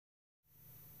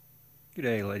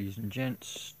G'day ladies and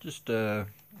gents, just a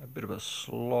bit of a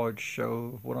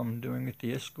slideshow of what I'm doing with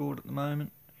the Escort at the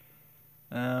moment.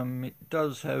 It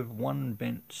does have one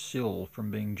bent sill from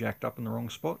being jacked up in the wrong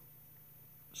spot,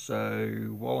 so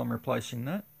while I'm replacing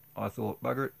that, I thought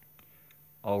bugger it,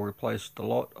 I'll replace the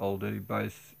lot. I'll do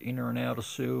both inner and outer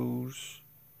sills,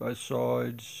 both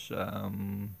sides,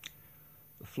 the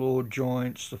floor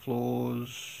joints, the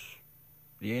floors,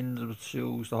 the ends of the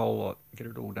sills, the whole lot, get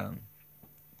it all done.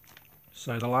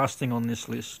 So the last thing on this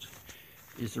list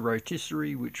is the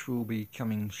rotisserie, which will be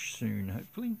coming soon,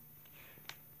 hopefully.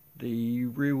 The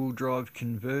rear-wheel drive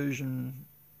conversion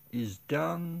is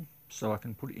done, so I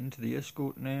can put it into the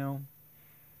Escort now.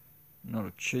 Not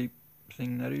a cheap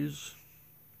thing, that is.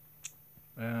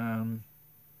 But,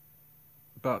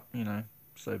 you know,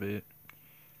 so be it.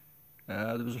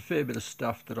 There was a fair bit of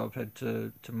stuff that I've had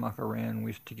to muck around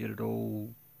with to get it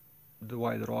all the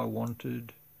way that I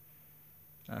wanted.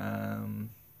 The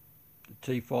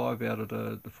T5 out of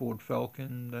the Ford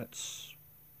Falcon, that's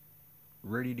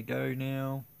ready to go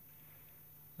now.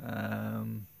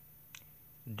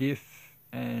 Diff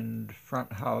and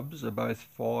front hubs are both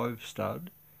 5 stud.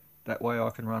 That way I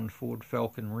can run Ford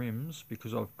Falcon rims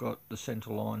because I've got the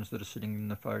centre lines that are sitting in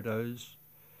the photos.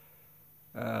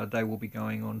 They will be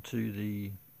going on to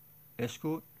the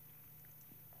Escort.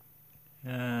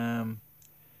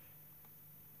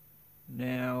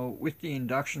 Now, with the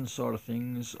induction side of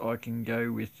things, I can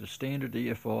go with the standard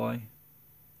EFI,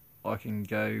 I can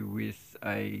go with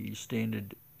a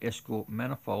standard Escort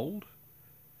manifold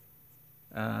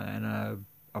and a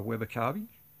Weber carby,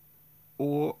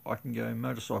 or I can go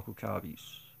motorcycle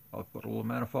carbies. I've got all the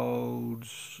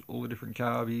manifolds, all the different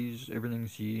carbies,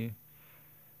 everything's here.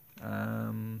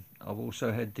 I've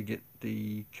also had to get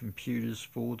the computers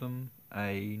for them,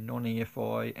 a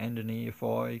non-EFI and an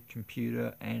EFI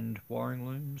computer and wiring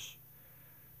looms.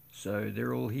 So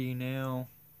they're all here now.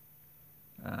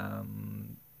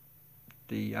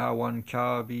 The R1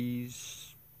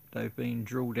 carbies, they've been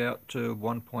drilled out to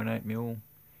 1.8mm.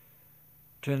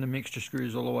 Turn the mixture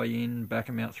screws all the way in, back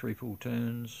them out 3 full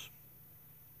turns,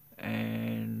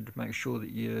 and make sure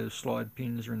that your slide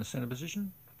pins are in the center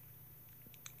position.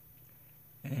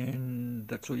 And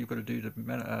that's all you've got to do to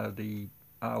the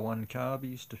R1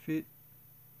 carbies to fit.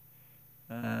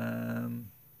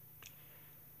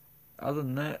 Other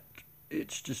than that,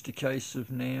 it's just a case of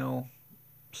now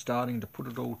starting to put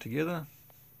it all together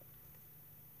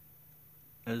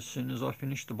as soon as I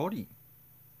finish the body.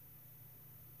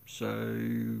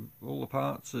 So all the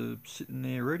parts are sitting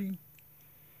there ready.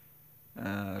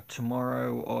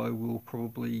 Tomorrow I will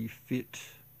probably fit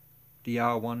the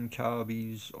R1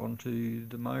 carbies onto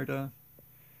the motor,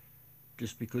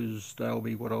 just because they'll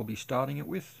be what I'll be starting it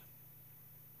with,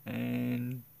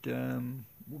 and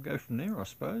we'll go from there, I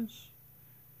suppose.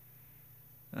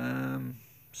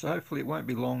 So hopefully it won't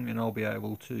be long and I'll be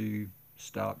able to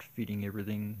start fitting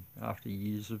everything after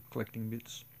years of collecting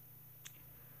bits.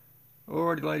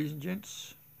 Alrighty ladies and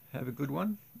gents, have a good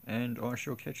one, and I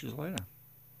shall catch you later.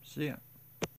 See ya.